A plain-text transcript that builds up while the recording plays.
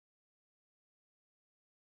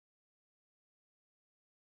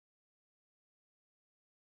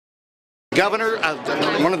Governor,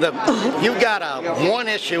 you've got one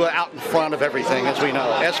issue out in front of everything, as we know,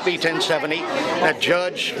 SB 1070. That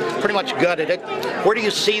judge pretty much gutted it. Where do you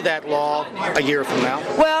see that law a year from now?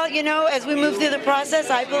 Well, you know, as we move through the process,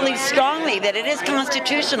 I believe strongly that it is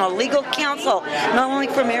constitutional. Legal counsel, not only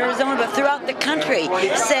from Arizona, but throughout the country,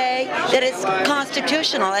 say that it's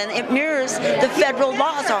constitutional and it mirrors the federal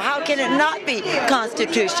law. So how can it not be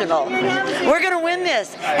constitutional? We're going to win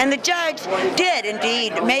this. And the judge did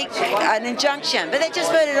indeed make an injunction, but they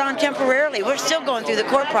just put it on temporarily. We're still going through the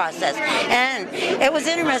court process. And it was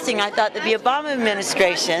interesting, I thought, that the Obama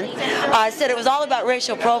administration said it was all about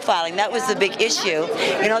racial profiling. That was the big issue.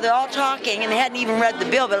 You know, they're all talking, and they hadn't even read the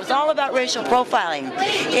bill, but it was all about racial profiling.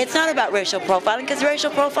 It's not about racial profiling, because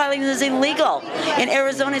racial profiling is illegal. In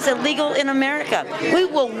Arizona, it's illegal in America. We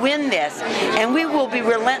will win this, and we will be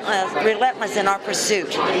relentless in our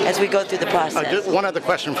pursuit as we go through the process. Just one other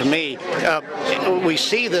question from me. We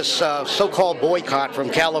see this so-called boycott from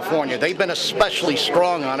California. They've been especially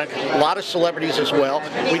strong on it. A lot of celebrities as well.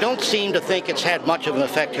 We don't seem to think it's had much of an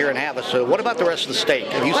effect here in Havasu. What about the rest of the state?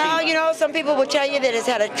 Well, you know, some people will tell you that it's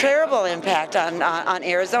had a terrible impact on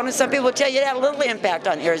Arizona. Some people will tell you it had a little impact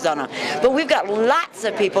on Arizona. But we've got lots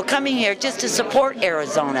of people coming here just to support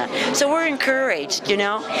Arizona. So we're encouraged, you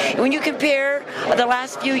know. When you compare the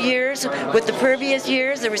last few years with the previous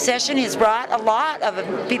years, the recession has brought a lot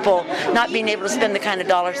of people not being able to spend the kind of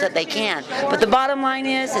dollars that they can. But the bottom line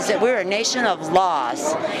is that we're a nation of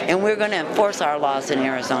laws, and we're going to enforce our laws in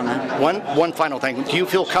Arizona. One final thing. Do you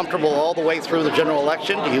feel comfortable all the way through the general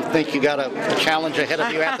election? Do you think you got a challenge ahead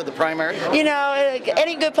of you after the primary? You know,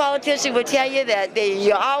 any good politician would tell you that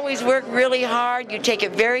you always work really hard, you take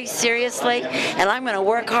it very seriously, and I'm going to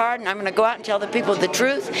work hard, and I'm going to go out and tell the people the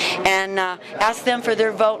truth and ask them for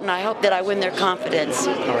their vote, and I hope that I win their confidence.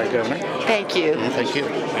 All right, Governor. Thank you. Thank you.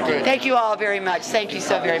 Thank you all very much. Thank you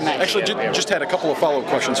so very much. Actually, just had a couple of follow-up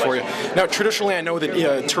questions for you. Now, traditionally, I know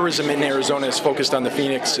that tourism in Arizona is focused on the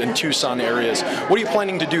Phoenix and Tucson areas. What are you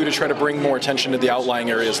planning to do to try to bring more attention to the outlying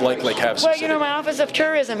areas like Lake Havasu? Well, you know, my Office of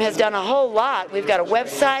Tourism has done a whole lot. We've got a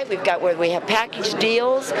website. We've got where we have package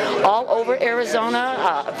deals all over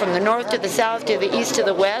Arizona, from the north to the south to the east to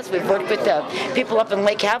the west. We've worked with the people up in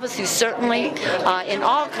Lake Havasu, certainly in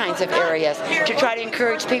all kinds of areas, to try to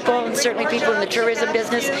encourage people, and certainly people in the tourism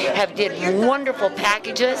business have did wonderful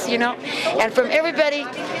packages, you know. And from everybody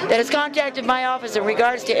that has contacted my office in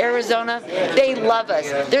regards to Arizona, they love us.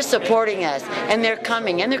 They're supporting us, and they're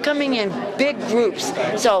coming in big groups.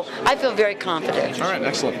 So I feel very confident. All right,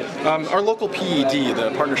 excellent. Our local PED,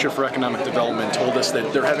 the Partnership for Economic Development, told us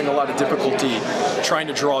that they're having a lot of difficulty trying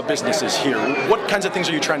to draw businesses here. What kinds of things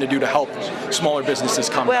are you trying to do to help smaller businesses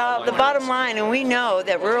come? Well, the bottom line, and we know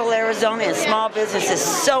that rural Arizona and small business is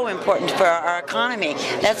so important for our economy.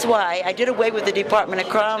 That's why I did away with the Department of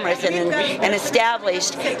Commerce and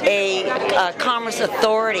established a commerce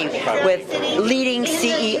authority with leading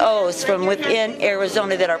CEOs from within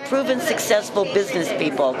Arizona that are proven successful business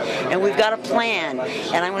people. And we've got a plan,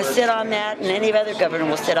 and I'm going to sit on that, and any other governor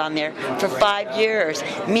will sit on there for 5 years,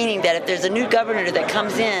 meaning that if there's a new governor that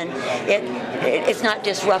comes in, it's not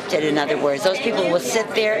disrupted, in other words. Those people will sit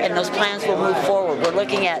there, and those plans will move forward. We're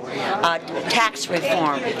looking at tax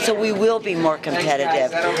reform, so we will be more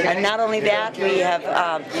competitive. And not only that, we have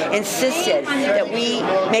insisted that we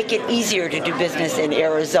make it easier to do business in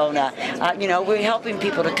Arizona. You know, we're helping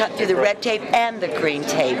people to cut through the red tape and the green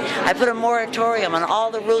tape. I put a moratorium on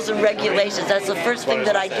all the rules and regulations. That's the first thing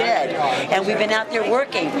that I did. And we've been out there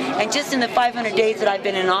working. And just in the 500 days that I've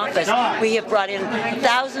been in office, we have brought in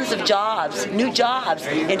thousands of jobs, new jobs,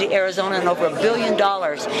 into Arizona, and over $1 billion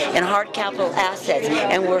in hard capital assets.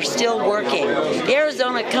 And we're still working. The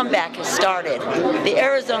Arizona comeback has started. The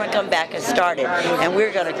Arizona comeback has started, and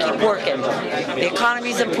we're going to keep working. The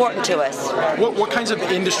economy is important to us. What kinds of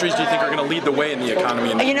industries do you think are going to lead the way in the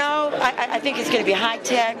economy? You know, I think it's going to be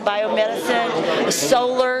high-tech, biomedicine,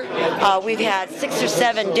 solar. We've had 6 or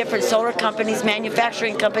 7 different solar companies,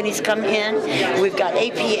 manufacturing companies come in. We've got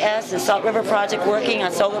APS and Salt River Project working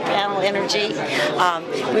on solar panel energy.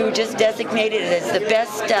 We were just designated as the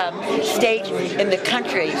best state in the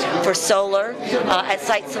country for solar at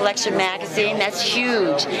Site Selection Magazine. That's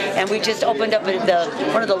huge. And we just opened up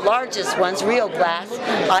one of the largest ones, Rio Glass,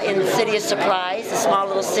 in the city of Surprise, a small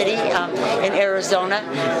little city in Arizona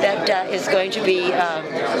that is going to be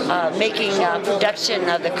making production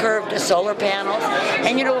of the curved solar panels.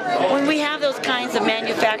 And you know, when we have those kinds of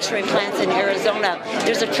manufacturing plants in Arizona,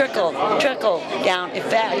 there's a trickle down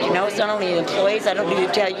effect. You know, it's not only the employees. I don't need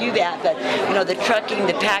to tell you that, but you know, the trucking,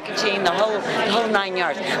 the packaging, the whole 9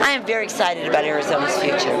 yards. I am very excited about Arizona's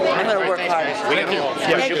future. I'm going to work hard. Thank you.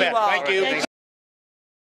 Thank you all. Thank you.